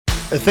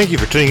Thank you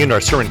for tuning in to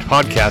our sermon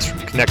podcast from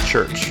Connect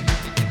Church.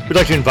 We'd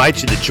like to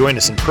invite you to join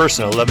us in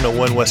person at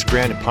 1101 West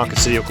Grand in Ponca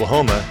City,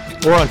 Oklahoma,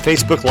 or on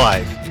Facebook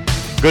Live.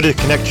 Go to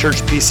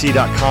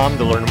connectchurchpc.com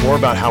to learn more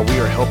about how we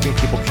are helping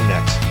people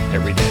connect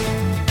every day.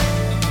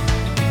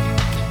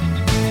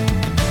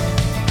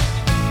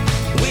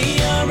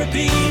 We are a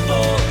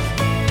people,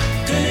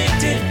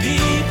 connected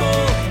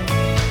people,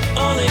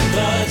 all in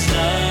God's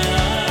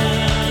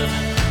love.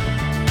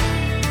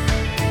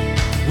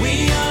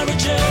 We are a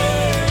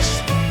church,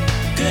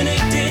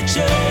 connected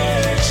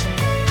church,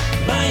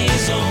 by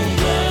His own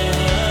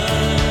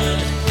blood.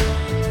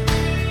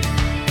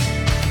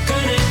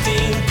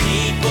 Connecting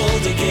people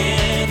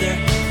together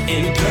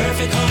in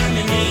perfect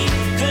harmony.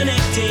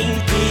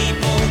 Connecting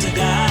people to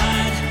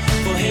God,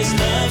 for His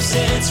love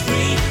sets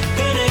free.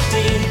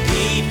 Connecting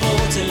people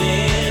to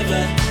live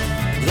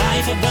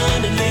life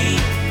abundantly.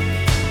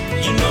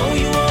 You know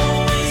you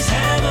always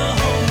have a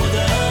home with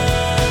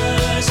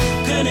us.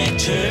 Connect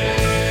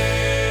Church.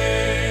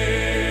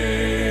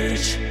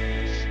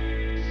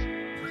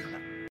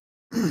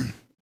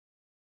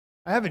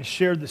 I haven't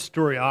shared this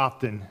story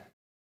often,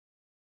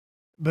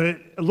 but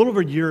a little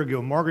over a year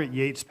ago, Margaret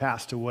Yates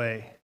passed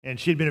away, and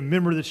she had been a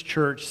member of this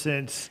church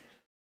since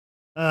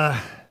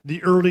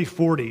the early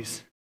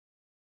 40s.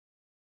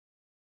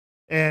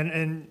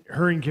 And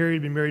her and Gary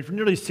had been married for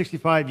nearly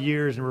 65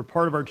 years and were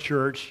part of our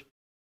church.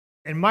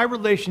 And my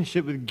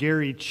relationship with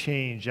Gary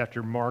changed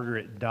after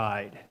Margaret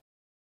died.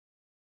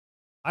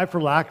 I, for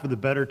lack of a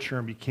better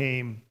term,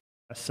 became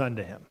a son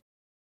to him.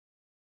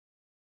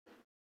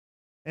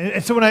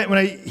 And so when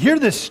I hear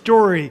this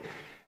story,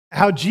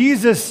 how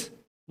Jesus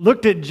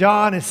looked at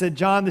John and said,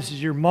 "John, this is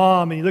your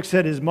mom," and he looks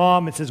at his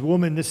mom and says,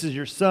 "Woman, this is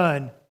your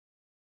son,"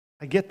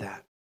 I get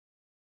that.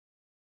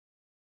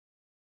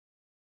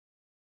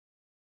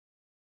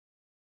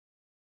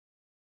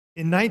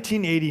 In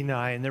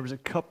 1989, there was a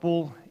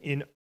couple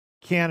in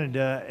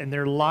Canada, and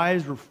their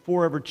lives were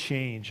forever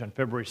changed on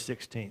February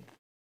 16th.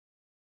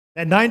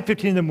 At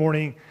 9:15 in the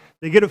morning,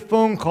 they get a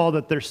phone call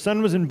that their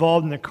son was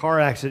involved in a car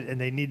accident and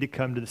they need to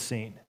come to the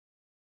scene.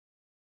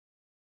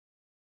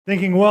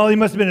 Thinking, well, he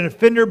must have been an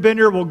offender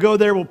bender. We'll go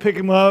there, we'll pick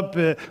him up,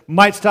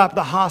 might stop at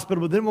the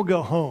hospital, but then we'll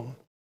go home.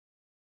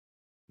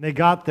 And they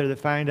got there to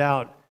find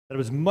out that it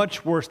was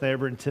much worse than they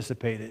ever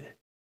anticipated.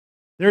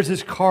 There's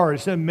his car,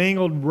 it's a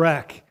mangled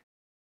wreck.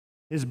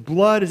 His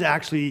blood is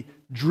actually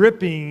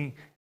dripping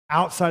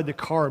outside the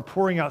car and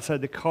pouring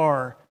outside the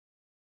car.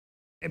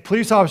 And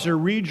police officers are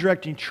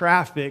redirecting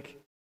traffic,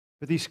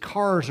 but these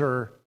cars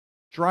are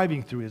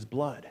driving through his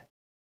blood.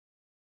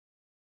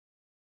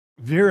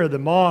 Vera, the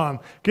mom,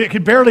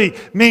 could barely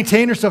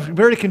maintain herself, could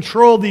barely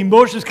control the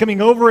emotions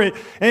coming over it.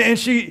 And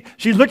she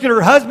looked at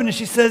her husband and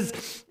she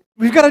says,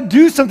 "We've got to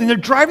do something. They're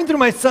driving through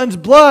my son's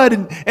blood."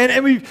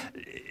 And we've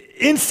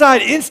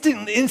inside,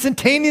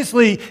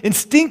 instantaneously,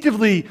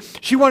 instinctively,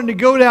 she wanted to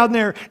go down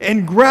there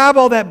and grab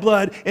all that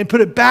blood and put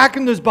it back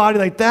in his body,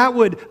 like that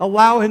would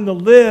allow him to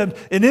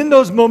live. And in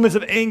those moments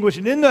of anguish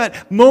and in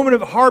that moment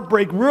of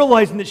heartbreak,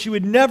 realizing that she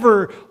would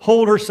never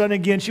hold her son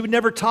again, she would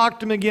never talk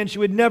to him again, she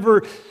would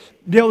never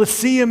be able to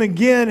see him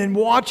again, and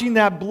watching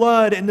that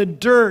blood and the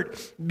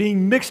dirt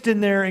being mixed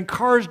in there and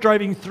cars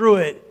driving through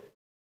it,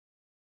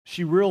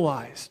 she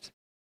realized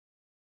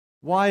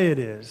why it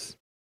is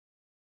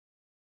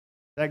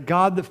that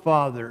God the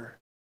Father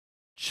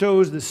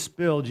chose to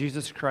spill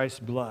Jesus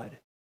Christ's blood.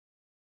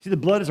 See, the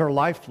blood is our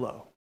life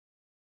flow.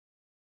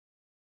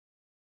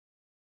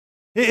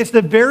 It's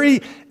the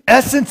very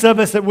essence of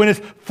us that when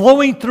it's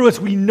flowing through us,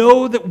 we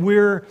know that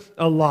we're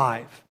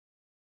alive.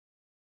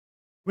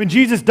 When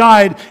Jesus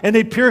died and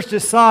they pierced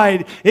his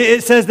side,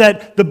 it says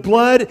that the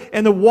blood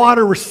and the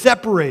water were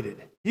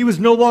separated. He was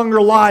no longer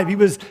alive. He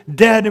was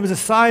dead. It was a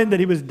sign that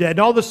he was dead. And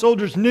all the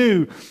soldiers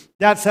knew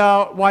that's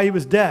why he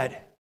was dead.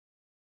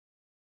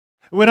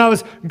 When I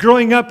was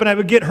growing up and I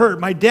would get hurt,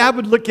 my dad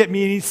would look at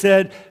me and he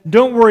said,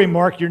 "Don't worry,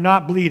 Mark, you're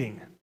not bleeding."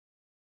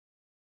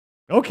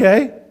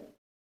 Okay.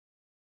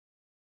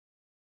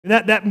 And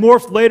that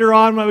morphed later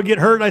on when I would get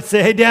hurt. I'd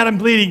say, "Hey, Dad, I'm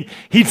bleeding."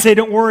 He'd say,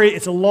 "Don't worry,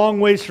 it's a long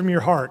ways from your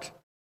heart."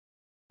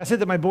 I say that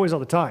to my boys all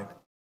the time.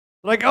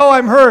 They're like, "Oh,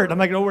 I'm hurt." I'm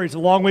like, "Don't worry, it's a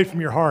long way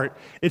from your heart."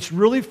 It's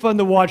really fun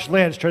to watch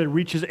Lance try to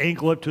reach his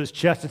ankle up to his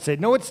chest and say,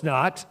 "No, it's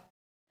not."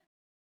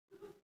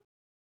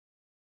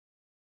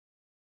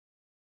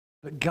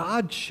 But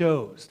God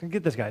chose, and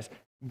get this, guys,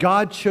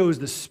 God chose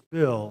to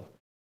spill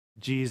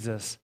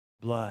Jesus'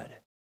 blood.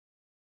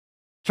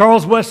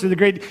 Charles Wesley, the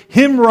great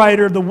hymn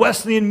writer of the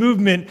Wesleyan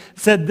movement,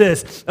 said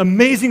this: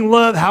 "Amazing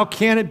love, how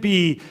can it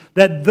be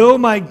that though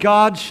my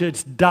God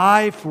should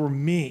die for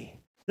me?"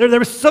 There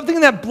was something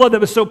in that blood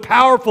that was so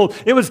powerful.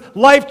 It was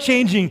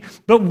life-changing.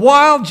 But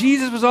while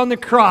Jesus was on the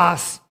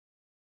cross,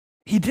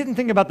 he didn't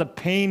think about the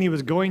pain he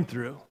was going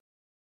through.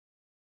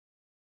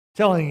 I'm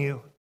telling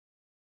you,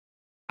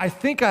 I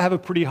think I have a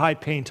pretty high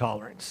pain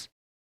tolerance.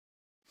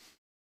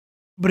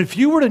 But if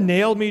you were to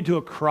nail me to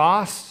a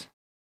cross,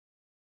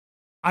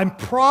 I'm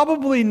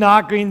probably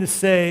not going to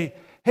say,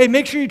 "Hey,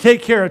 make sure you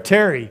take care of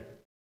Terry."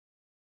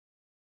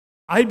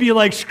 I'd be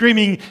like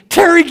screaming,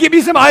 "Terry, give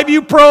me some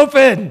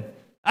ibuprofen."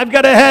 I've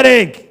got a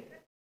headache.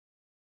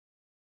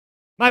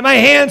 My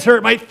hands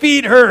hurt. My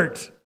feet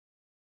hurt.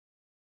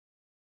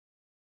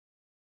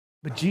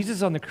 But Jesus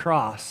is on the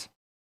cross,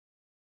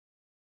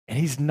 and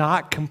he's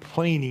not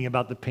complaining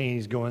about the pain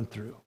he's going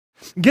through.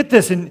 Get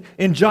this,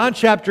 in John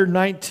chapter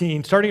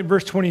 19, starting at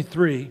verse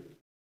 23,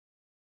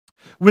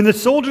 when the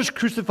soldiers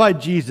crucified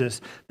Jesus,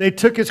 they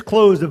took his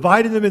clothes,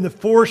 divided them into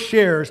 4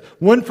 shares,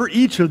 one for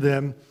each of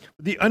them,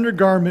 with the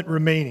undergarment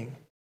remaining.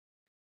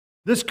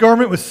 This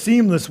garment was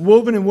seamless,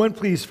 woven in one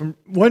piece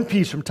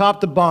from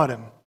top to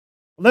bottom.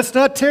 Let's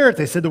not tear it,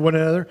 they said to one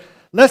another.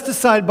 Let's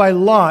decide by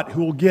lot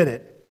who will get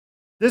it.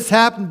 This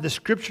happened that the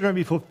scripture might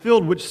be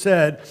fulfilled, which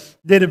said,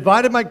 they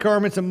divided my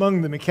garments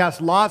among them and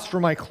cast lots for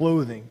my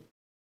clothing.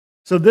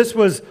 So this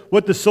was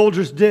what the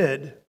soldiers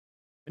did.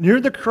 And near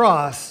the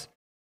cross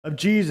of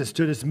Jesus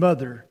stood his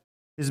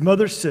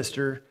mother's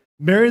sister,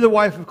 Mary the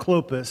wife of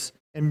Clopas,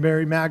 and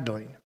Mary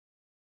Magdalene.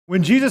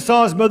 When Jesus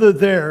saw his mother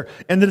there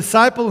and the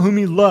disciple whom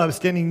he loved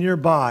standing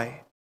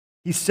nearby,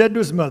 he said to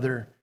his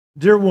mother,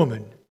 "Dear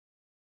woman,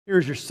 here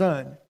is your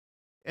son."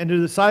 And to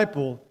the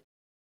disciple,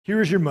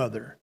 "Here is your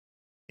mother."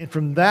 And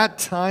from that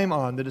time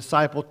on, the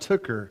disciple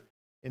took her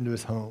into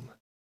his home.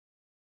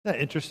 Isn't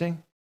that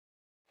interesting?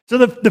 So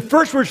the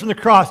first words from the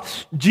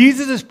cross,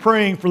 Jesus is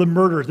praying for the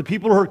murderers, the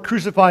people who are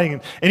crucifying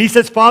him. And he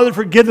says, "Father,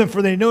 forgive them,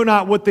 for they know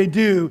not what they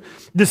do."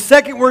 The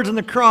second words on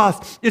the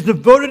cross is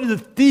devoted to the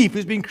thief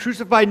who's being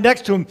crucified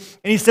next to him.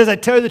 And he says, "I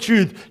tell you the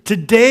truth,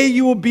 today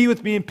you will be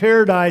with me in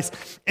paradise."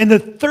 And the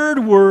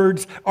third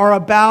words are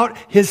about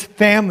his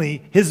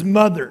family, his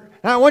mother.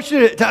 Now I want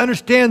you to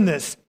understand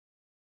this.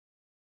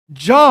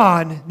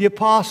 John, the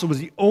apostle, was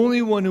the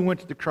only one who went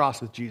to the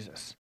cross with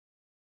Jesus.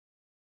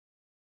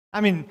 I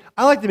mean,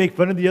 I like to make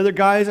fun of the other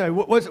guys.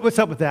 What's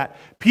up with that?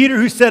 Peter,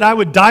 who said, "I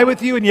would die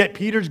with you," and yet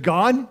Peter's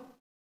gone?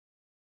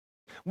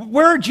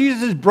 Where are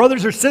Jesus'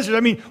 brothers or sisters?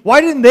 I mean,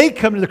 why didn't they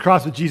come to the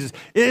cross with Jesus?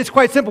 It's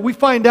quite simple. We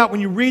find out when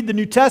you read the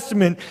New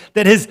Testament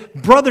that his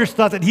brothers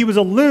thought that he was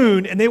a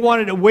loon, and they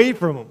wanted away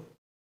from him.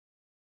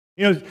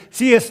 You know,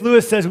 C.S.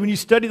 Lewis says when you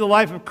study the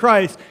life of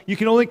Christ, you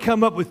can only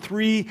come up with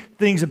 3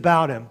 things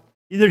about him.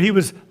 Either he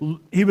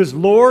was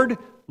Lord,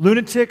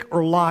 lunatic,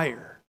 or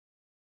liar.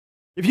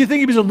 If you think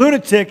he was a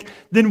lunatic,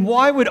 then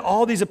why would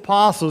all these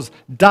apostles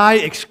die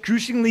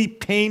excruciatingly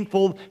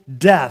painful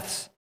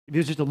deaths if he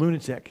was just a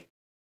lunatic?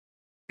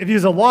 If he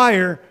was a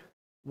liar,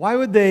 why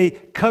would they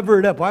cover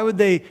it up? Why would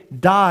they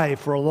die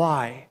for a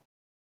lie?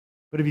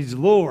 But if he's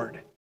Lord,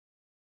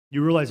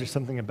 you realize there's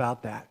something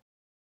about that.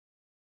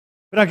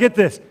 But now get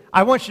this.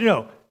 I want you to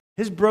know,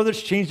 his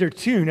brothers changed their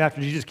tune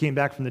after Jesus came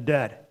back from the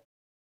dead.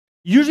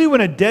 Usually when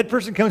a dead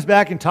person comes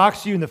back and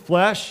talks to you in the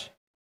flesh,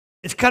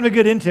 it's kind of a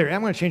good indicator. I'm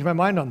going to change my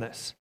mind on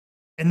this.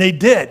 And they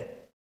did.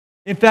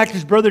 In fact,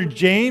 his brother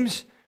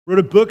James wrote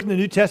a book in the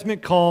New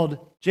Testament called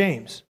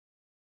James.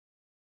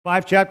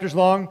 5 chapters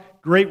long,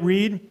 great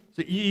read.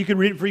 So you can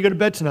read it before you go to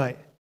bed tonight.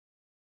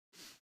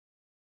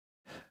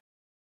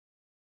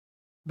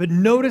 But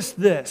notice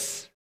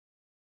this.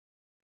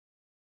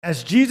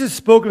 As Jesus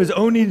spoke of his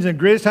own needs in the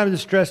greatest time of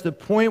distress, to the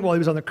point while he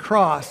was on the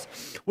cross,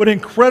 what an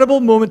incredible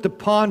moment to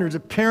ponder as a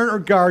parent or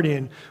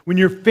guardian when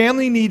your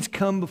family needs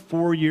come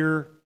before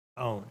your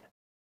own.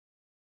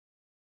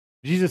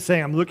 Jesus is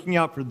saying, I'm looking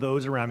out for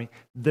those around me.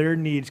 Their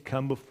needs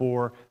come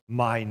before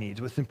my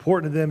needs. What's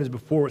important to them is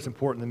before what's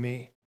important to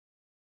me.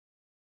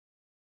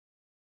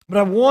 But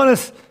I want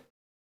us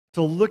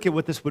to look at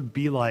what this would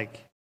be like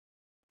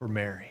for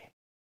Mary.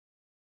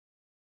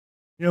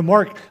 You know,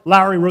 Mark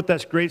Lowry wrote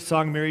that great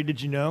song, "Mary,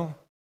 Did You Know?"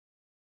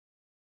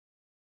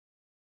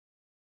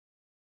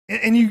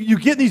 And you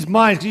get these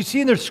minds, because you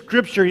see in their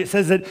scripture, it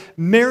says that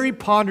Mary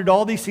pondered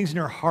all these things in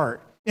her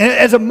heart. And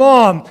as a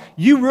mom,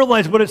 you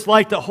realize what it's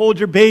like to hold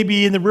your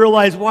baby and to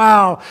realize,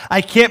 wow,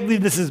 I can't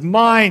believe this is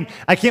mine.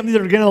 I can't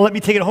believe they're going to let me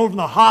take it home from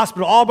the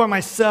hospital all by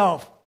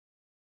myself.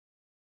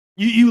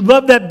 You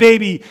love that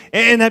baby,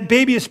 and that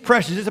baby is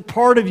precious. It's a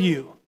part of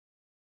you.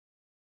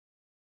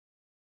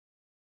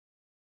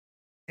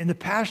 And the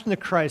Passion of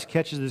Christ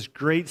catches this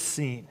great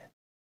scene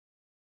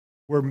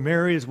where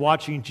Mary is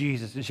watching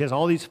Jesus, and she has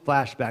all these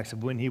flashbacks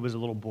of when he was a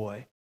little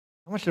boy.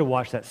 I want you to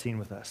watch that scene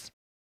with us.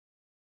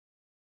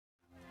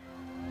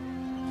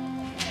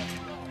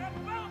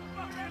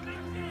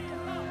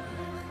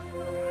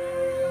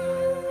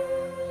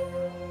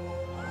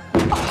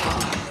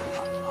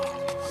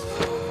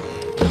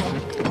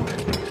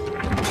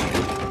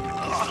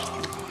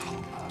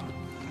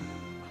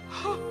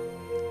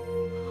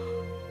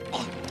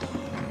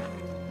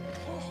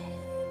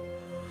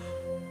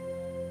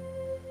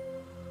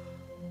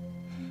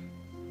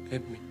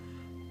 Help me.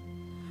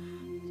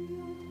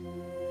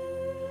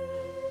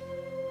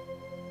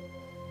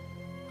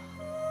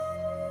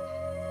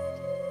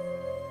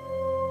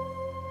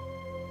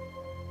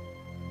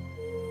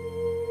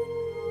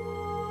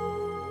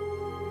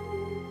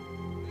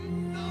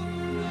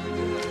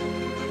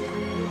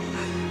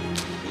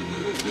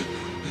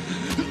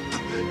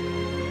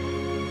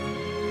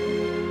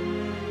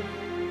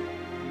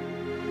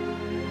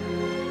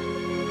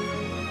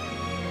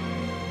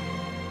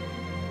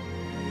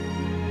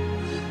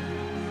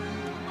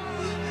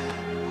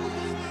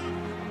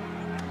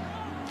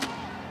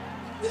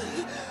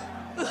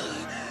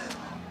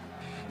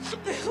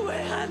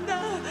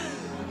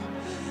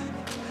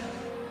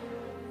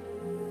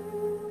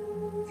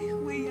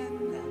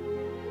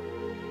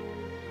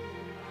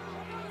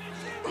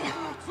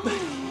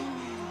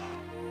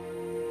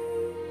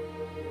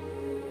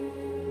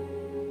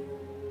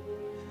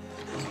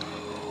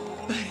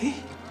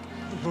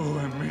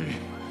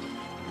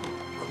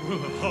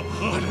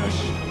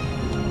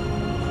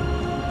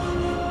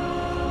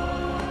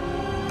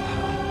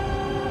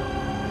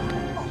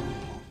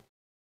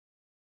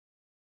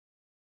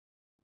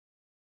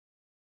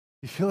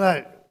 You feel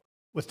that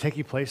what's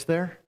taking place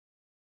there?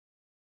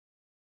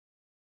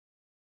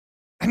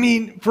 I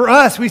mean, for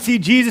us, we see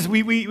Jesus,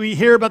 we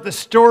hear about the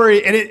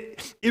story, and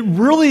it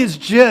really is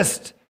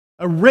just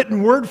a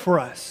written word for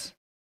us.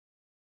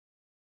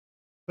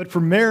 But for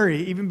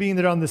Mary, even being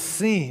there on the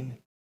scene,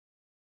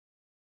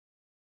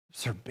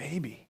 it's her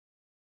baby.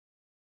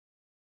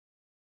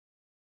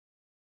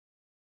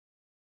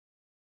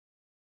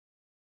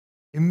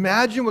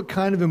 Imagine what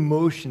kind of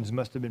emotions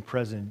must have been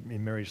present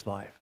in Mary's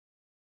life.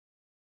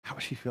 How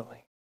was she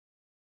feeling?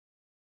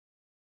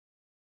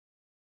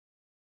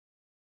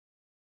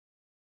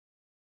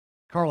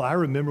 Carl, I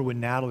remember when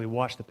Natalie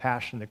watched The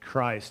Passion of the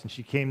Christ and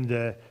she came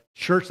to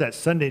church that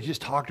Sunday and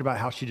just talked about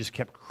how she just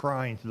kept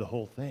crying through the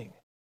whole thing.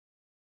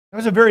 That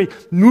was a very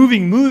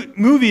moving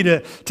movie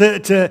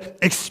to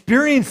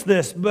experience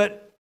this,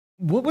 but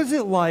what was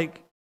it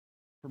like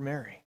for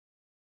Mary?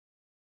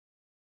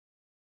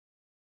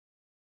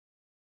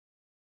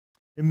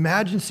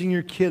 Imagine seeing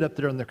your kid up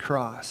there on the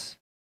cross.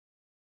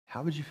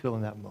 How would you feel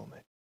in that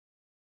moment?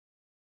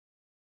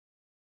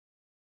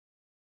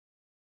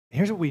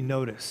 Here's what we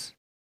notice.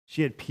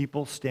 She had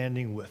people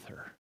standing with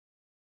her.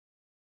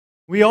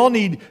 We all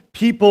need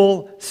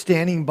people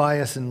standing by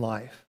us in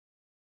life.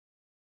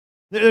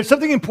 There's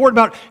something important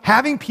about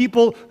having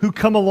people who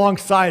come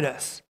alongside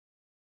us.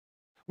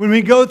 When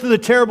we go through the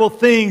terrible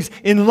things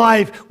in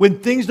life, when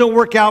things don't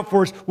work out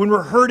for us, when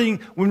we're hurting,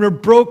 when we're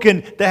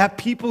broken, to have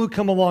people who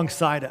come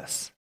alongside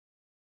us.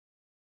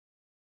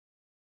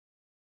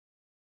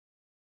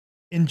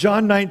 In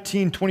John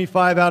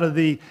 19:25 out of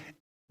the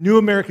New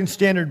American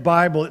Standard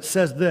Bible, it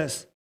says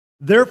this,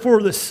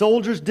 "Therefore the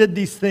soldiers did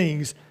these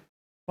things,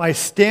 but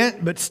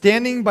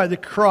standing by the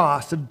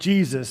cross of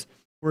Jesus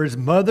were his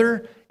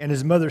mother and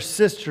his mother's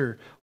sister,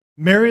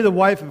 Mary the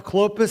wife of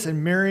Clopas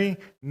and Mary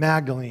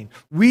Magdalene."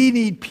 We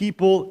need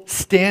people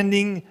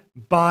standing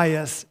by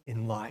us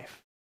in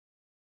life.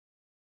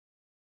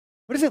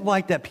 What is it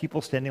like that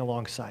people standing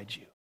alongside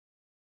you?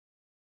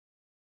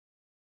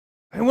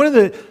 And one of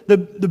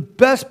the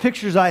best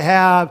pictures I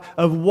have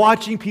of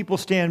watching people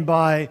stand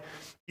by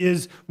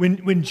is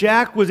when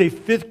Jack was a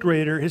fifth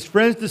grader, his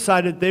friends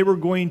decided they were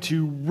going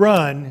to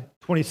run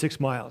 26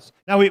 miles.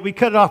 Now, we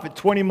cut it off at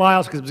 20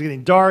 miles because it was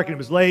getting dark and it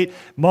was late.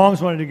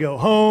 Moms wanted to go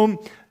home.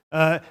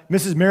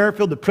 Mrs.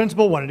 Merrifield, the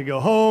principal, wanted to go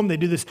home. They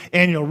do this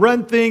annual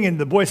run thing, and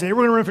the boys said,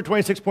 "We're going to run for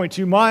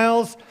 26.2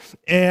 miles."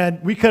 And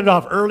we cut it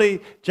off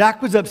early.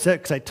 Jack was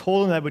upset because I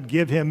told him that I would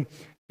give him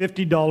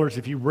 $50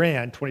 if he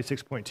ran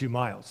 26.2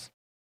 miles.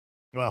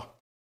 Well,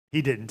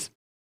 he didn't.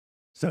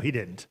 So he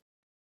didn't.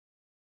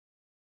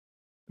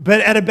 But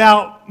at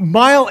about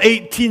mile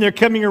 18, they're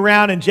coming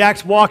around, and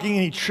Jack's walking,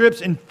 and he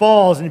trips and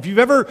falls. And if you've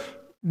ever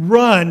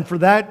run for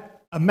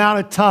that amount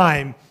of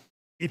time,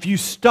 if you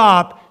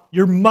stop,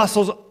 your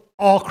muscles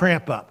all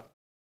cramp up.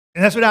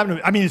 And that's what happened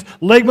to him. I mean, his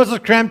leg muscles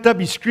cramped up.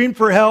 He screamed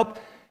for help,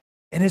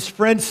 and his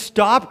friends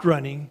stopped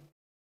running.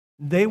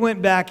 They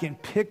went back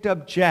and picked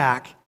up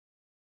Jack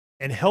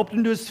and helped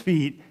him to his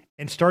feet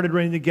and started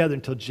running together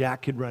until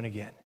Jack could run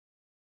again.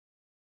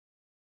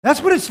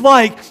 That's what it's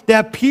like to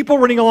have people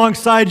running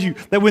alongside you,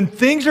 that when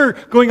things are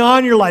going on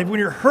in your life, when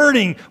you're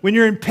hurting, when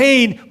you're in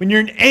pain, when you're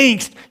in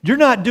angst, you're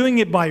not doing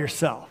it by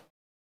yourself.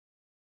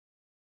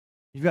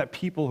 You've got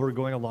people who are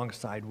going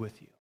alongside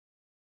with you.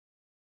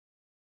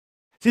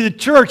 See, the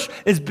church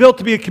is built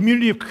to be a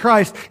community of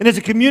Christ, and as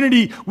a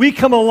community, we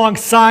come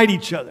alongside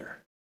each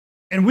other,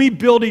 and we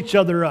build each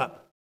other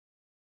up,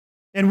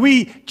 and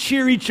we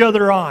cheer each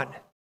other on.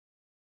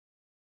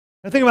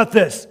 Now think about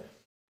this.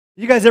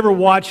 You guys ever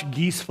watch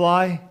geese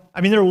fly?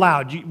 I mean, they're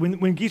loud.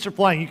 When geese are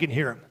flying, you can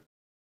hear them.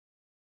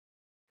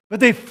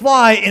 But they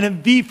fly in a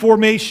V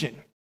formation.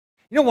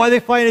 You know why they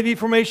fly in a V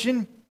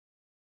formation?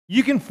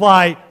 You can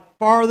fly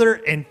farther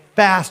and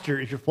faster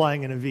if you're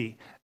flying in a V.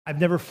 I've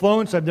never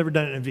flown, so I've never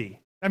done it in a V.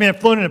 I mean, I've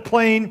flown in a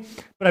plane,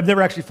 but I've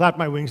never actually flapped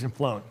my wings and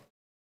flown.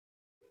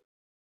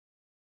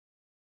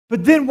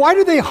 But then why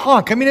do they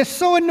honk? I mean, it's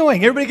so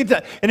annoying. Everybody gets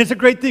that. And it's a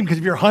great thing because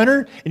if you're a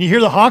hunter and you hear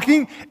the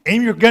honking,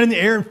 aim your gun in the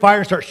air and fire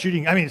and start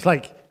shooting. I mean, it's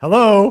like,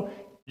 hello,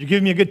 you're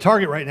giving me a good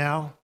target right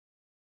now.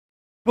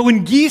 But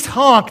when geese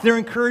honk, they're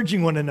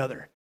encouraging one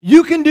another.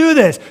 You can do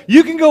this.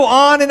 You can go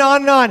on and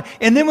on and on.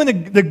 And then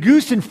when the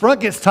goose in front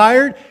gets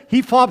tired,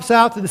 he flops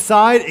out to the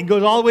side and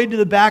goes all the way to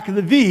the back of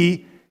the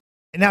V.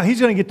 And now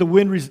he's going to get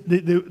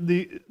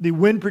the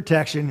wind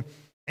protection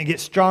and get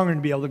stronger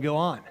and be able to go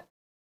on.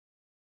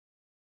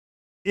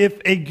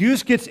 If a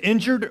goose gets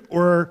injured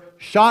or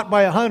shot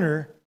by a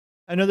hunter,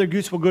 another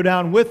goose will go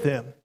down with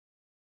him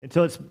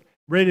until it's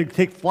ready to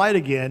take flight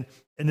again,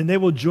 and then they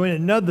will join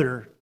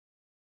another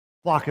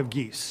flock of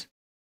geese.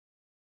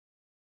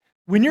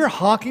 When you're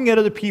honking at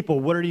other people,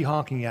 what are you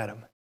honking at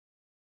them?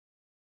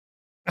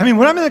 I mean,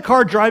 when I'm in the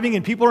car driving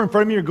and people are in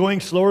front of me are going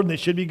slower than they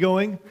should be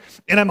going,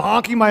 and I'm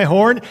honking my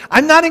horn,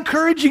 I'm not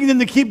encouraging them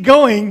to keep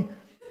going.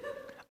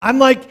 I'm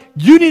like,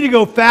 you need to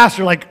go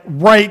faster, like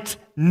right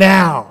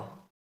now.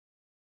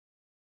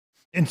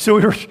 And so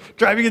we were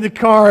driving in the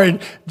car,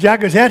 and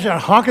Jack goes, should I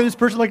honk at this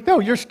person? I'm like, no,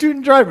 you're a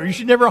student driver. You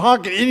should never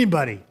honk at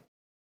anybody.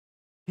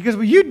 He goes,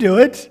 well, you do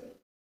it.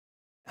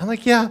 I'm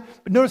like, yeah,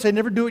 but notice I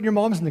never do it when your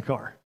mom's in the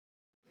car.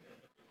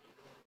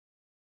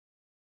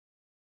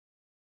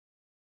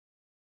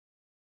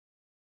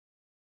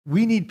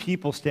 We need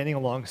people standing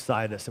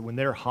alongside us, and when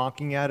they're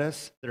honking at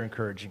us, they're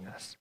encouraging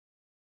us.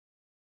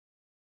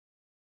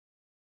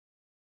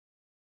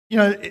 You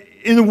know,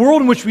 in the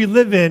world in which we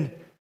live in,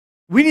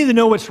 we need to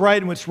know what's right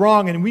and what's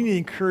wrong, and we need to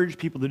encourage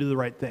people to do the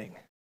right thing.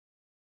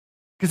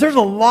 Because there's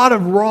a lot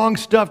of wrong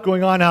stuff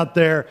going on out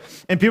there,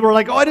 and people are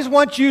like, oh, I just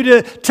want you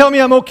to tell me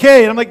I'm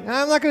okay. And I'm like,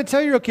 I'm not going to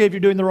tell you you're okay if you're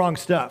doing the wrong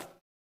stuff.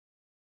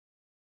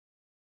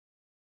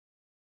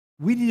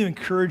 We need to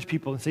encourage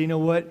people and say, you know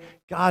what?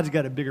 God's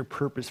got a bigger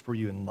purpose for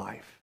you in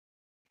life.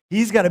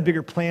 He's got a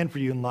bigger plan for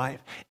you in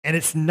life. And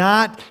it's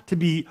not to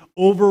be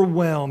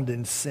overwhelmed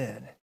in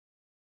sin,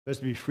 but it's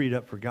to be freed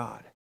up for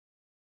God.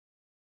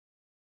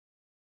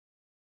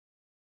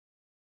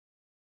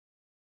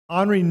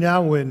 Henri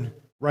Nouwen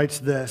writes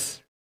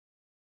this.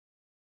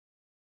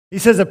 He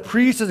says, a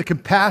priest is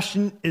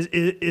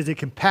a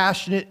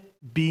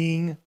compassionate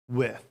being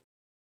with.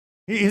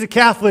 He's a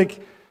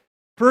Catholic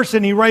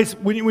person. He writes,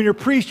 when you're a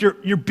priest,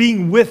 you're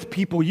being with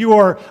people. You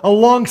are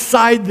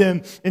alongside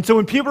them. And so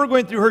when people are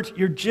going through hurts,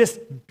 you're just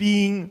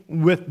being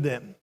with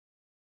them.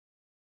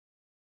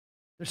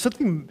 There's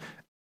something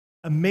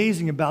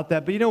amazing about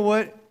that. But you know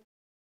what?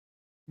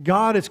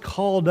 God has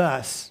called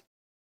us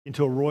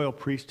into a royal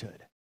priesthood.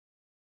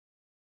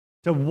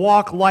 To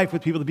walk life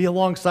with people, to be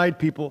alongside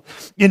people.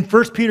 In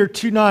 1 Peter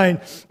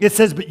 2:9, it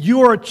says, but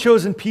you are a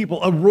chosen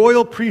people, a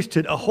royal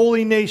priesthood, a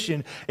holy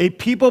nation, a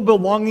people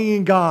belonging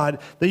in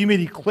God, that you may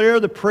declare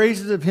the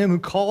praises of him who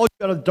called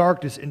you out of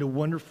darkness into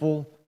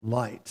wonderful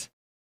light.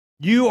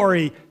 You are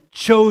a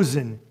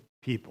chosen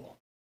people.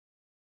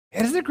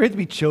 And isn't it great to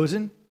be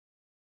chosen?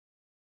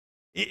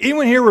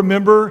 Anyone here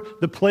remember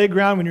the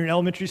playground when you're in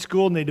elementary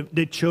school and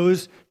they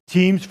chose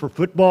teams for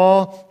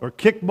football or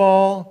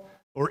kickball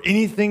or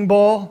anything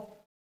ball?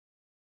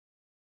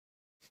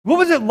 What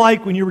was it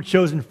like when you were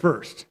chosen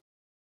first?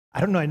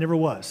 I don't know, I never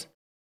was.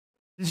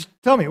 Just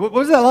tell me, what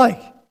was that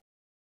like?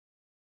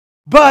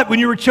 But when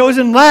you were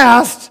chosen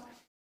last,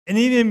 and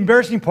the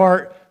embarrassing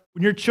part,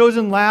 when you're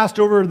chosen last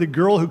over the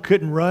girl who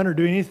couldn't run or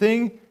do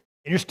anything,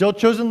 and you're still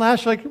chosen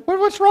last, you're like,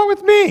 what's wrong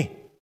with me?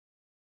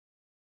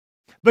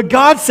 But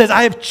God says,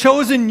 I have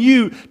chosen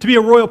you to be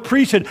a royal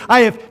priesthood.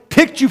 I have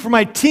picked you for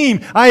my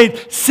team. I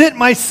have sent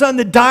my son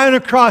to die on a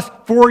cross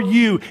for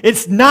you.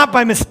 It's not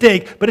by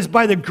mistake, but it's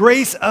by the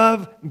grace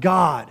of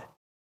God.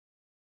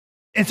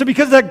 And so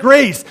because of that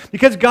grace,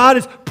 because God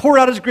has poured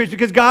out his grace,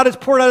 because God has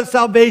poured out his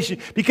salvation,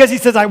 because he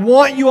says, I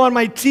want you on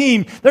my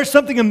team, there's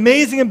something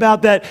amazing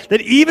about that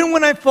even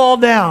when I fall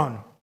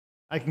down,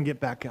 I can get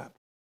back up.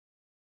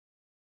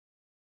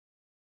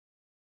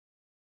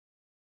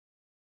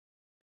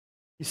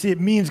 You see,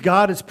 it means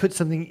God has put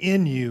something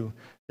in you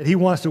that he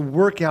wants to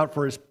work out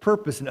for his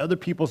purpose in other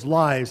people's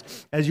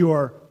lives as you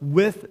are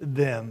with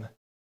them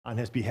on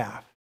his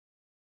behalf.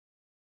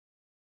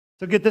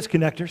 So get this,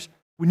 connectors.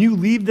 When you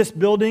leave this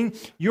building,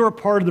 you're a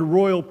part of the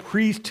royal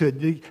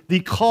priesthood, the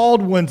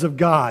called ones of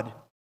God.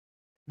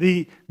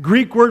 The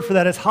Greek word for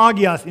that is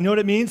hagios. You know what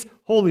it means?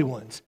 Holy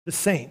ones, the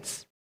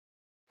saints.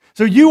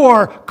 So you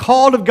are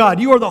called of God.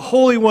 You are the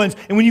holy ones.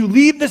 And when you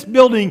leave this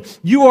building,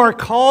 you are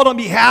called on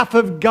behalf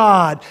of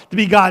God to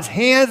be God's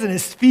hands and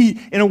his feet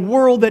in a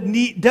world that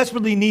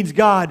desperately needs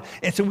God.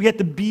 And so we have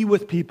to be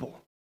with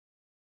people.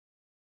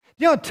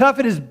 You know how tough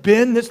it has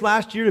been this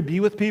last year to be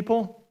with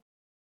people?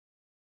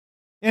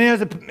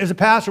 And as a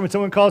pastor, when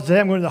someone calls and says,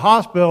 hey, I'm going to the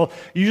hospital,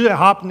 usually I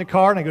hop in the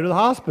car and I go to the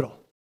hospital.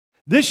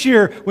 This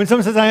year, when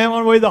someone says I am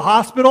on my way to the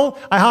hospital,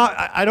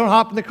 I don't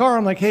hop in the car.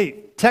 I'm like,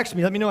 hey, text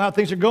me. Let me know how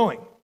things are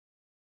going.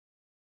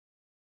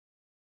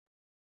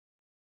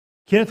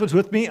 Kenneth was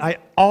with me. I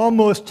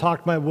almost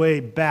talked my way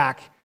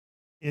back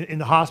in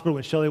the hospital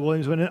when Shelley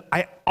Williams went in.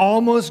 I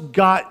almost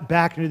got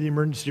back into the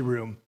emergency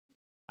room.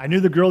 I knew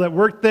the girl that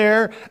worked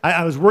there.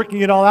 I was working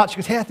it all out. She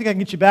goes, hey, I think I can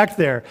get you back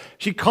there.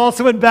 She called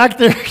someone back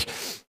there.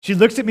 She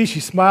looks at me. She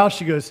smiles.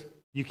 She goes,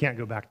 you can't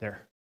go back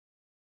there.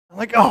 I'm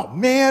like, oh,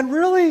 man,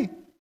 really?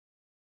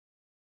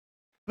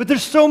 But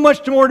there's so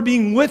much more to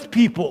being with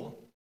people.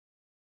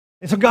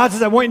 And so God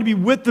says, I want you to be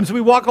with them. So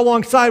we walk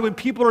alongside when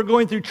people are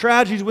going through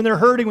tragedies, when they're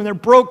hurting, when they're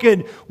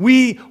broken.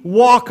 We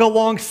walk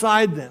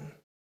alongside them.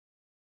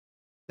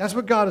 That's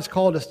what God has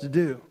called us to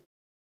do.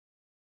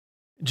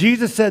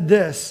 Jesus said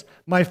this,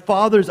 my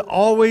Father's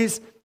always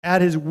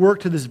at his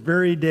work to this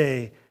very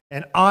day,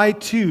 and I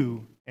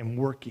too am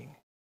working.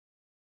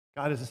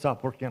 God doesn't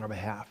stop working on our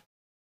behalf.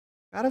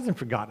 God hasn't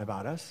forgotten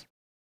about us.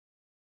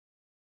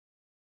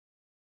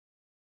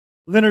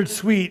 Leonard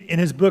Sweet, in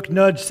his book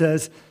Nudge,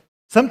 says,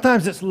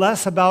 sometimes it's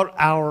less about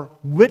our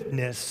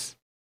witness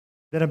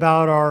than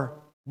about our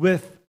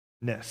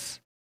witness.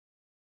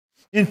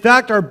 In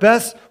fact, our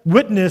best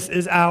witness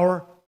is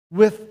our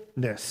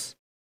witness.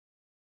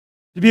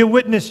 To be a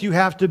witness, you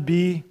have to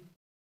be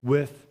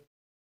with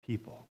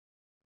people.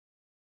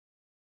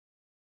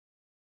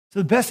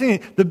 So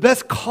the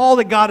best call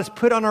that God has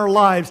put on our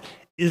lives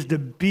is to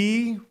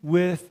be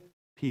with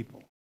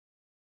people.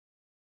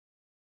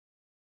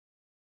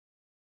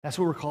 That's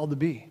what we're called to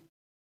be.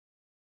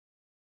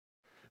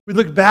 We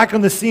look back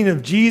on the scene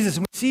of Jesus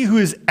and we see who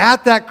is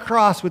at that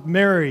cross with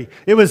Mary.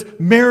 It was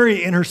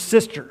Mary and her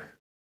sister.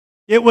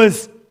 It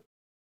was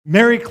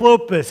Mary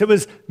Clopas. It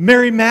was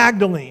Mary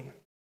Magdalene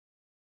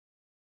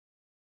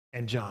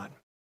and John.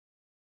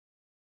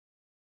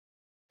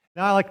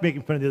 Now, I like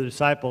making fun of the other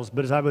disciples,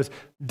 but as I was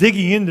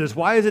digging into this,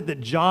 why is it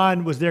that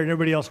John was there and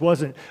everybody else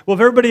wasn't? Well,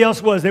 if everybody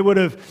else was, they would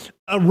have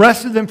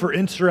arrested them for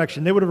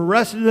insurrection. They would have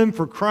arrested them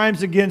for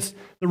crimes against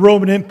the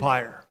Roman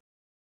Empire.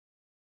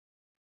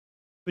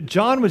 But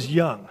John was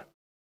young,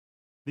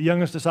 the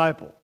youngest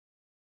disciple.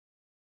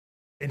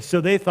 And so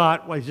they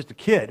thought, well, he's just a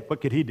kid. What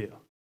could he do?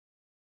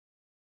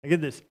 I get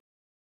this.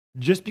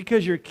 Just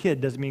because you're a kid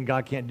doesn't mean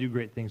God can't do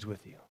great things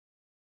with you.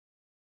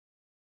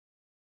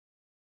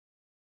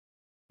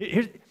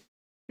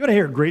 You want to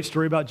hear a great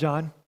story about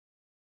John?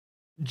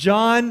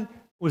 John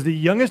was the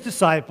youngest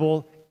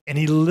disciple, and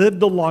he lived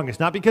the longest.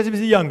 Not because he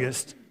was the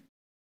youngest,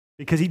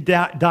 because he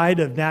died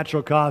of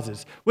natural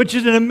causes, which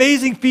is an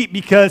amazing feat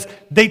because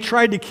they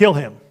tried to kill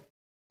him,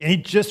 and he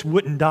just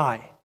wouldn't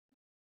die.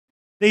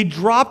 They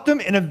dropped him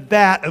in a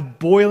vat of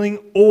boiling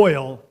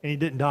oil, and he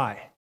didn't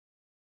die.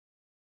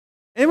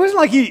 It wasn't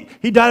like he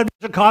died of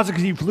natural causes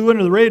because he flew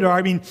under the radar.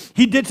 I mean,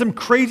 he did some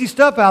crazy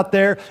stuff out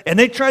there, and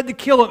they tried to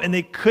kill him, and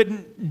they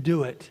couldn't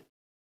do it.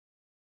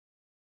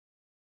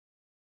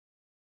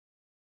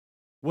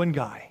 One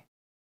guy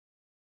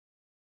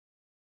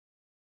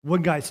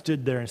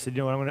stood there and said,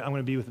 you know what, I'm going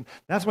to be with him.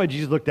 That's why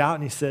Jesus looked out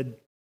and he said,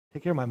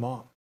 take care of my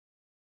mom.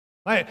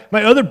 My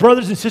other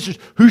brothers and sisters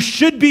who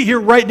should be here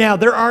right now,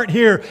 they aren't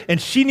here,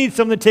 and she needs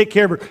someone to take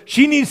care of her.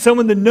 She needs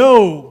someone to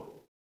know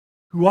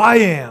who I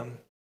am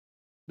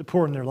to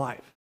pour in their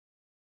life.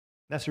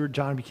 That's where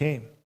John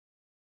became.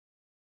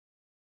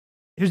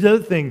 Here's the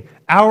other thing.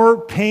 Our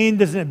pain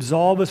doesn't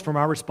absolve us from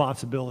our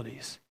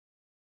responsibilities.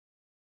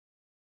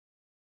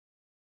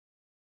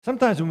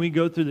 Sometimes when we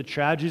go through the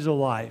tragedies of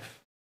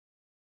life,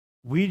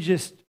 we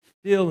just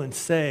feel and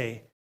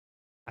say,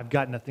 I've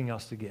got nothing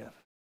else to give. Have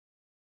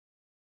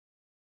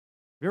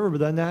you ever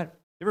done that?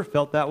 You ever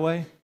felt that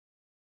way?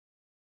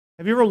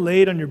 Have you ever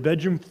laid on your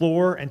bedroom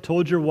floor and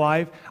told your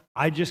wife,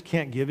 I just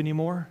can't give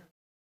anymore?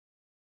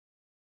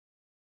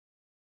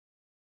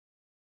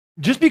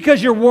 Just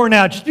because you're worn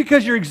out, just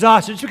because you're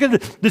exhausted, just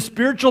because the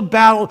spiritual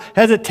battle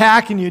has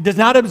attacking you does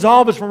not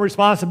absolve us from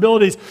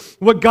responsibilities.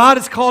 What God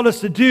has called us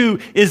to do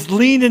is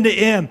lean into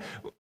Him.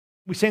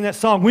 We sang that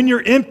song, when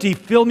you're empty,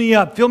 fill me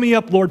up,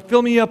 Lord,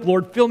 fill me up,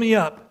 Lord, fill me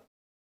up.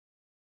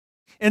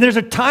 And there's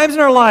times in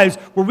our lives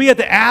where we have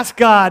to ask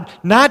God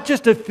not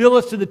just to fill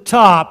us to the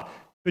top,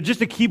 but just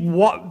to keep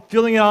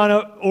filling it on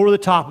over the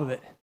top of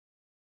it.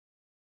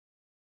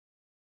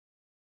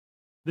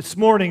 This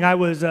morning, I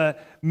was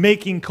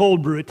making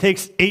cold brew. It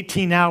takes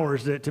 18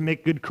 hours to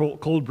make good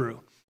cold brew.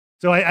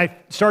 So I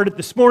started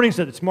this morning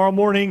so that tomorrow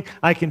morning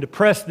I can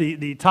depress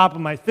the top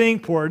of my thing,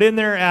 pour it in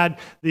there, add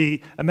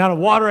the amount of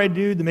water I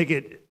do to make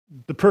it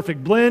the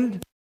perfect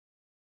blend.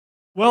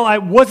 Well, I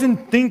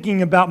wasn't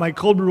thinking about my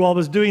cold brew while I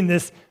was doing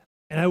this,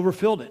 and I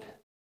overfilled it.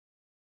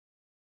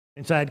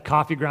 And so I had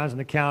coffee grounds on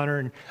the counter,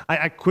 and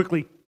I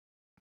quickly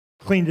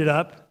cleaned it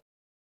up.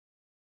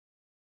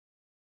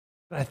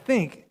 But I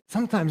think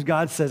sometimes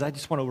God says, I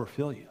just want to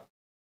overfill you.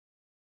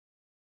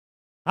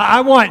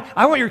 I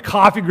want your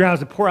coffee grounds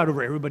to pour out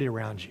over everybody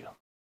around you.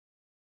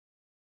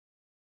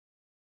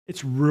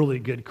 It's really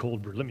good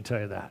cold brew, let me tell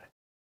you that.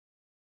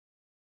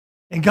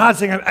 And God's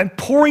saying, I'm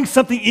pouring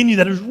something in you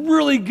that is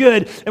really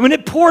good. And when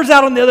it pours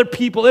out on the other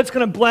people, it's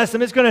going to bless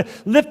them. It's going to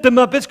lift them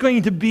up. It's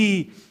going to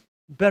be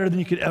better than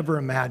you could ever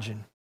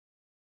imagine.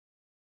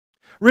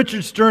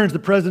 Richard Stearns, the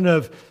president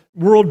of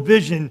World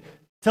Vision,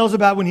 tells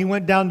about when he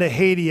went down to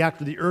Haiti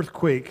after the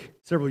earthquake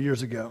several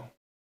years ago.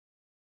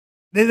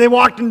 They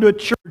walked into a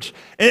church,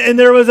 and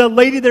there was a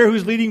lady there who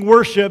was leading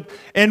worship,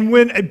 and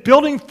when a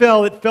building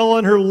fell, it fell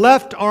on her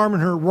left arm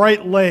and her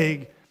right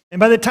leg. And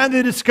by the time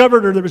they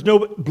discovered her, there was no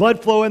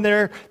blood flow in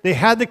there. They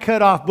had to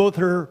cut off both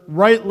her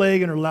right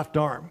leg and her left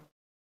arm.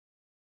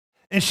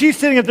 And she's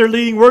sitting up there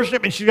leading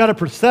worship, and she's got a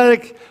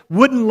prosthetic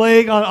wooden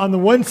leg on the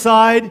one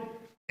side,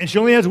 and she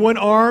only has one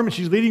arm, and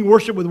she's leading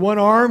worship with one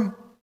arm.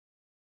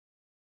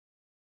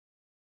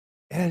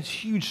 And a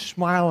huge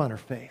smile on her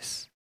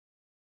face.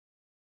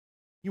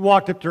 He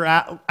walked up to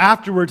her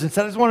afterwards and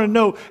said, I just want to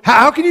know,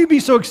 how can you be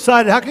so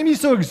excited? How can you be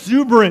so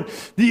exuberant?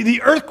 The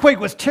earthquake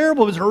was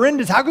terrible. It was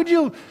horrendous. How could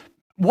you,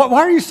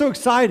 why are you so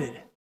excited?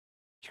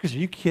 She goes, are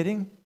you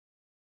kidding?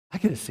 I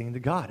get to sing to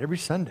God every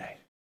Sunday.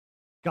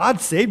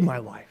 God saved my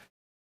life.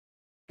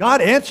 God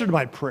answered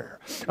my prayer.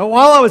 And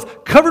while I was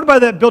covered by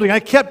that building, I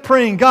kept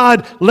praying,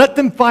 God, let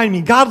them find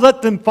me. God,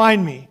 let them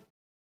find me.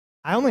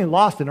 I only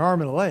lost an arm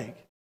and a leg.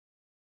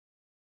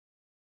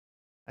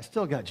 I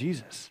still got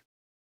Jesus.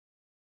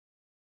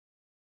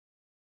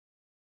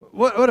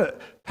 What a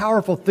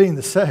powerful thing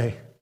to say.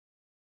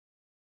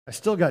 I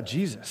still got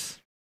Jesus.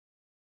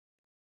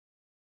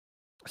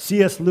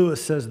 C.S.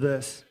 Lewis says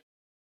this: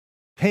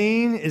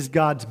 pain is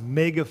God's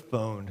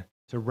megaphone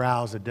to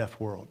rouse a deaf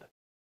world.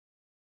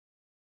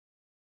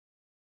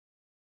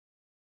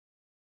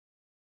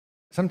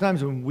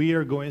 Sometimes when we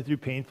are going through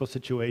painful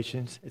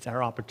situations, it's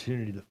our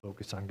opportunity to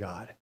focus on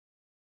God.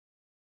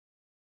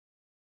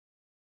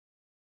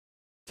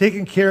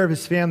 Taking care of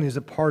his family is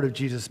a part of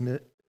Jesus'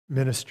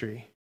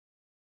 ministry.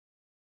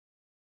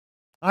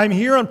 I'm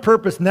here on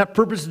purpose, and that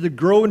purpose is to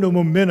grow into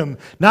momentum,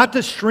 not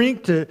to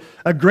shrink to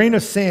a grain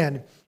of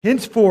sand.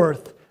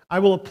 Henceforth, I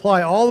will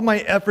apply all of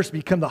my efforts to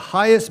become the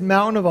highest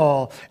mountain of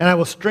all, and I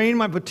will strain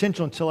my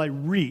potential until I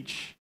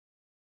reach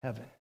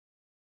heaven.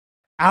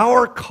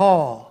 Our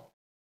call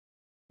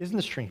isn't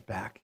to shrink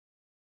back,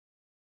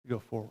 to go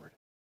forward.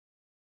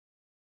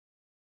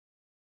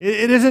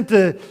 It isn't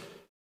to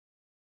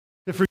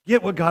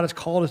forget what God has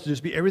called us to do,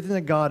 to be everything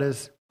that God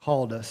has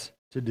called us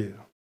to do.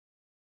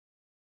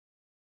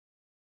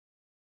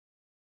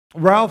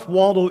 Ralph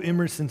Waldo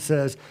Emerson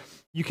says,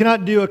 you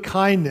cannot do a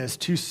kindness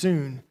too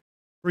soon,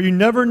 for you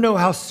never know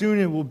how soon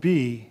it will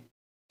be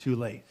too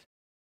late.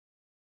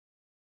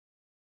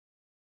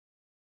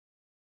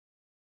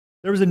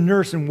 There was a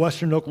nurse in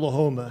western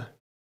Oklahoma,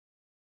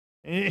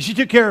 and she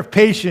took care of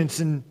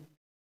patients, and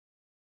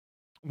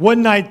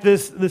one night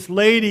this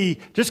lady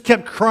just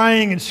kept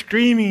crying and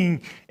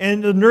screaming,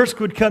 and the nurse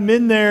would come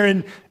in there,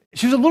 and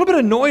she was a little bit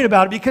annoyed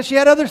about it because she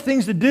had other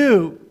things to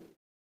do.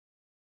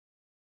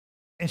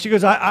 And she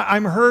goes,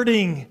 I'm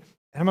hurting,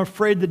 and I'm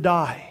afraid to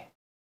die.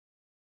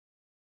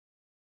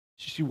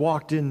 She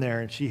walked in there,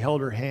 and she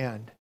held her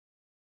hand.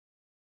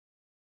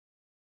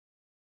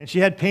 And she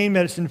had pain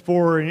medicine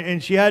for her,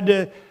 and she had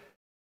to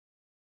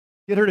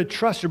get her to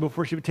trust her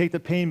before she would take the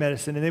pain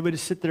medicine. And they would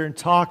just sit there and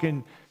talk,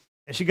 and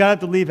she got up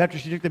to leave after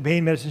she took the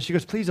pain medicine. She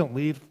goes, please don't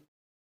leave.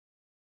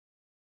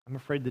 I'm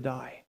afraid to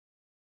die.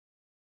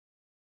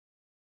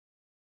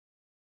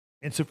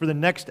 And so for the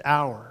next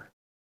hour,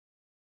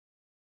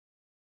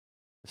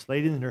 this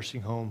lady in the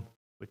nursing home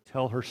would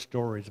tell her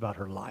stories about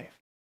her life.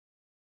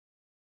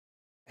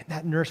 And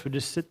that nurse would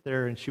just sit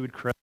there and she would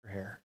caress her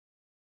hair.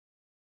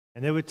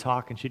 And they would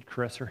talk and she'd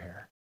caress her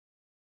hair.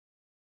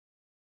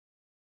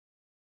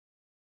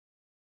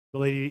 The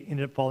lady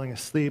ended up falling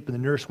asleep, and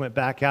the nurse went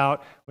back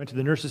out, went to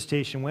the nurse's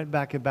station, went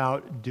back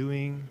about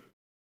doing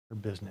her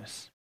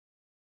business.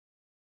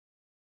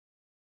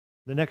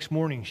 The next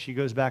morning, she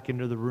goes back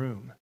into the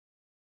room.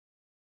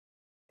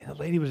 And the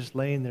lady was just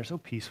laying there so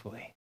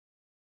peacefully.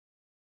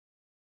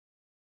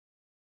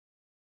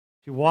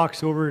 She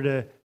walks over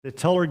to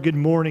tell her good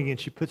morning, and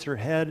she puts her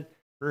hand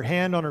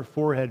on her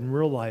forehead and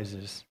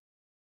realizes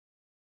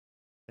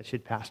that she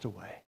had passed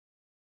away.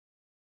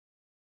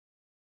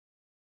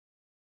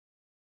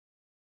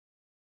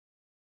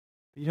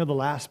 But you know, the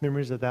last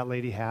memories that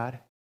lady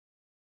had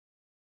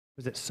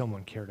was that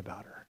someone cared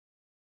about her.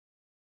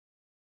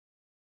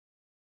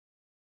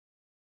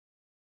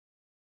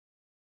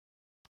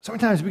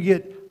 Sometimes we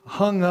get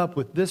hung up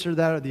with this or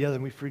that or the other,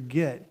 and we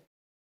forget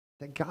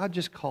that God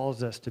just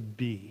calls us to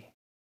be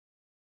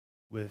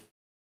with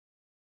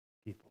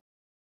people.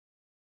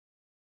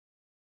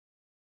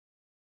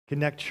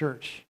 Connect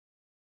Church.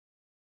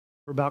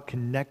 We're about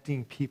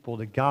connecting people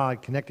to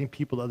God, connecting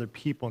people to other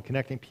people, and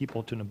connecting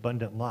people to an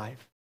abundant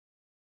life.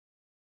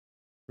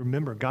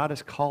 Remember, God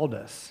has called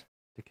us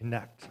to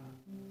connect.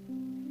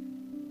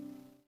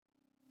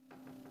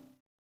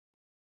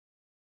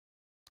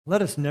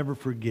 Let us never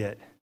forget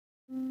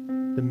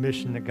the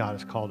mission that God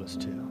has called us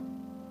to.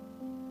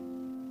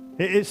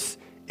 It's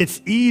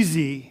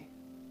easy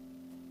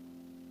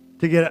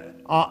to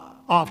get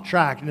off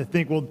track and to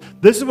think, well,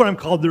 this is what I'm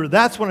called to do, or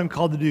that's what I'm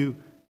called to do.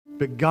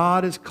 But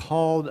God has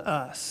called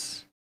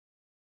us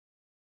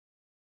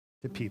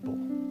to people.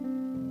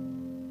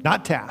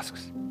 Not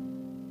tasks.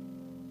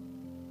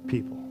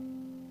 People.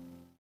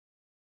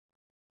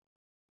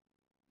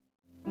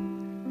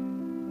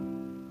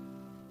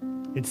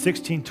 In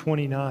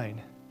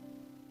 1629,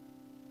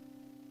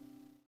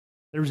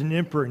 there was an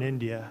emperor in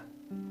India,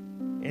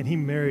 and he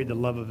married the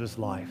love of his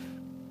life.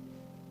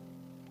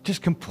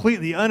 Just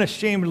completely,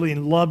 unashamedly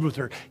in love with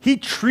her. He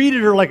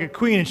treated her like a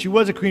queen, and she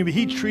was a queen, but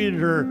he treated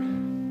her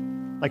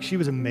like she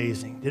was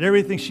amazing. Did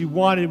everything she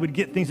wanted, would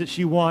get things that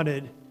she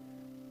wanted.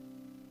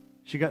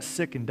 She got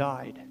sick and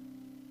died.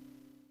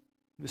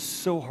 He was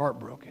so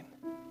heartbroken.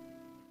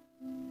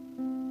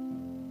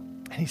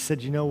 And he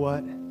said, you know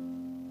what?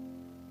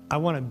 I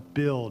want to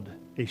build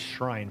a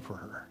shrine for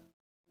her.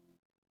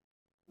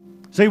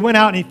 So he went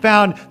out and he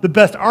found the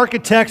best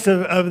architects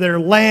of their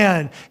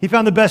land. He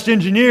found the best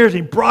engineers. He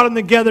brought them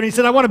together and he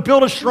said, I want to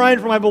build a shrine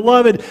for my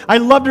beloved. I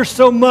loved her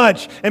so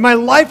much, and my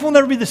life will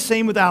never be the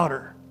same without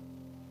her.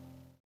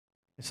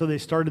 And so they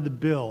started to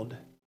build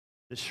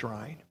this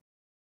shrine.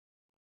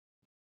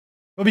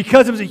 Well,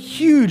 because it was a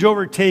huge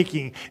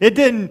overtaking, it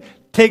didn't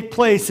take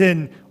place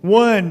in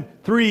 1,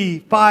 3,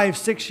 5,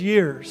 6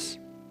 years.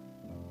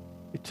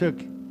 It took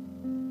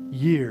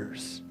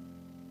years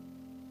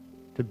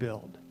to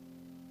build.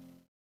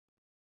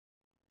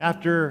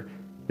 After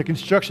the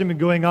construction had been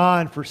going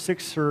on for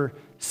 6 or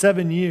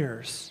 7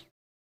 years,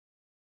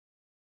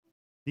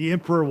 the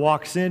emperor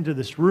walks into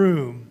this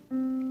room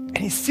and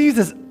he sees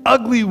this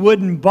ugly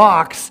wooden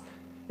box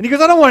and he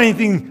goes, I don't want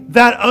anything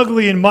that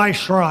ugly in my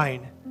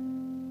shrine.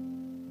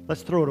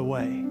 Let's throw it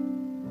away.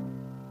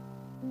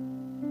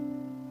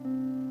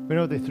 You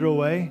know what they threw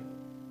away?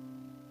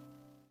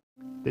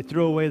 They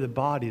threw away the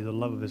body, the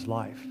love of his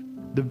life,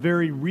 the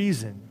very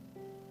reason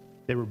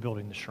they were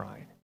building the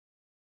shrine.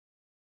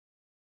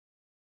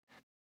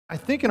 I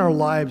think in our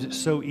lives it's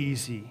so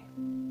easy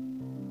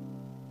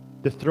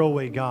to throw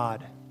away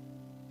God,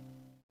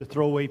 to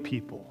throw away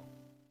people,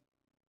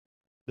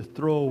 to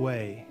throw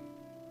away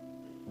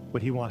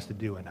what he wants to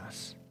do in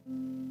us.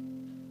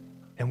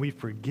 And we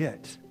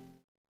forget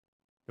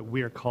that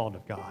we are called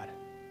of God.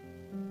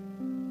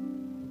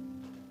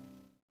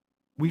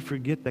 We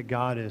forget that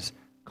God is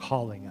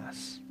calling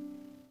us.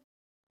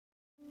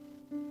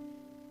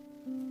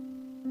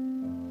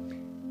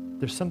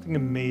 There's something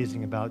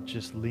amazing about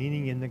just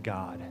leaning into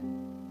God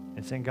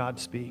and saying, God,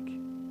 speak.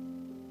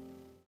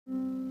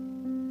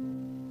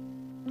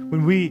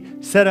 When we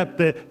set up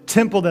the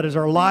temple that is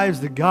our lives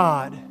to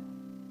God,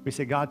 we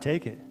say, God,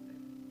 take it.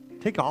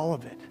 Take all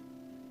of it.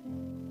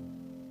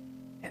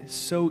 And it's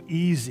so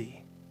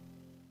easy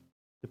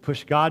to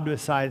push God to the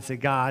side and say,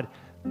 God,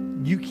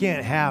 you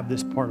can't have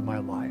this part of my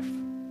life.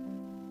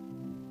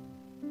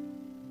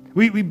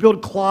 We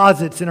build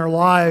closets in our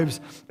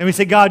lives, and we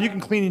say, God, you can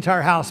clean the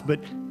entire house, but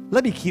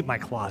let me keep my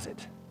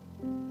closet.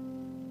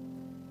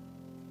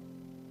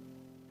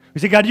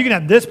 We say, God, you can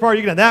have this part,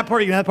 you can have that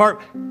part, you can have that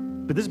part,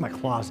 but this is my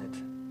closet.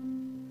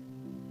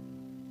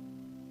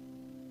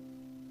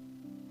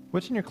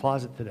 What's in your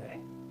closet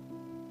today?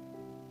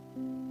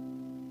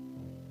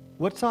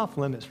 What's off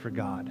limits for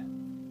God?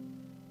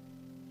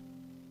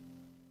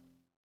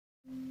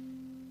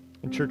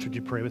 In church, would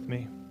you pray with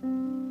me?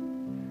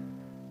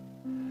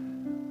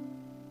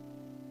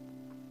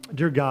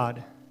 Dear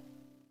God,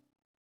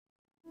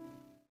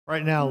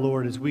 right now,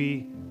 Lord, as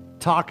we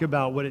talk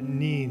about what it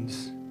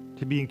means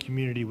to be in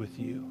community with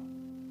you,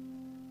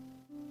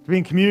 to be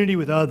in community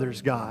with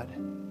others, God,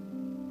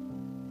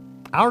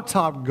 our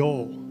top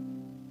goal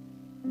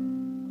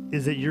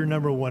is that you're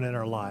number one in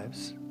our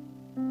lives.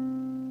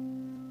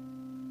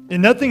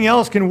 And nothing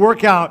else can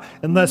work out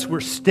unless we're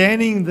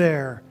standing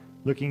there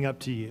looking up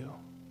to you.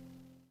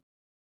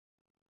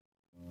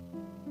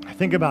 I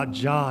think about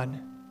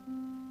John,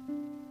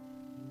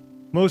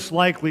 most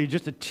likely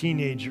just a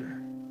teenager,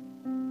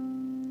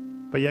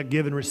 but yet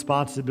given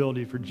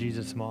responsibility for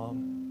Jesus'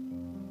 mom.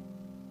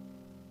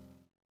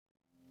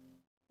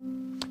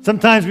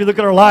 Sometimes we look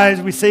at our lives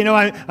and we say, no,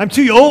 I'm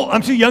too old,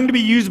 I'm too young to be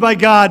used by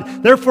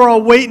God, therefore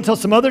I'll wait until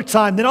some other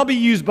time, then I'll be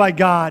used by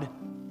God.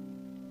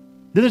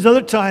 Then there's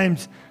other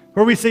times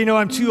where we say, no,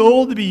 I'm too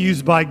old to be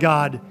used by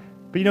God.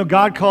 But you know,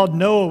 God called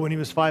Noah when he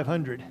was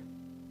 500.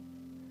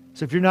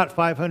 So if you're not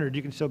 500,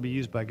 you can still be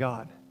used by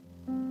God.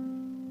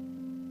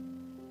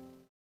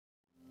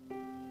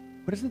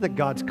 What is it that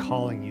God's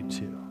calling you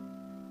to?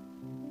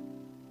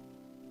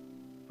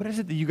 What is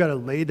it that you got to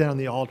lay down on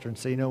the altar and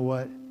say, you know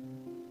what?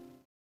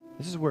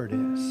 This is where it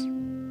is.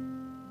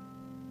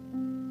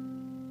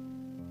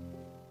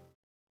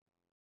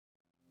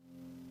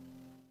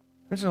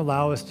 It's going to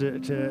allow us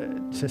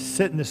to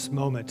sit in this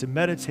moment, to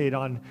meditate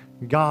on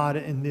God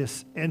in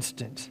this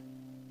instant,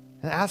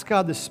 and ask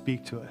God to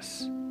speak to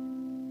us.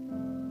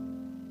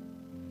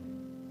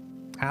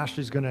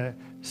 Ashley's going to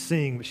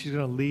sing, but she's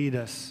going to lead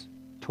us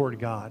toward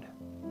God.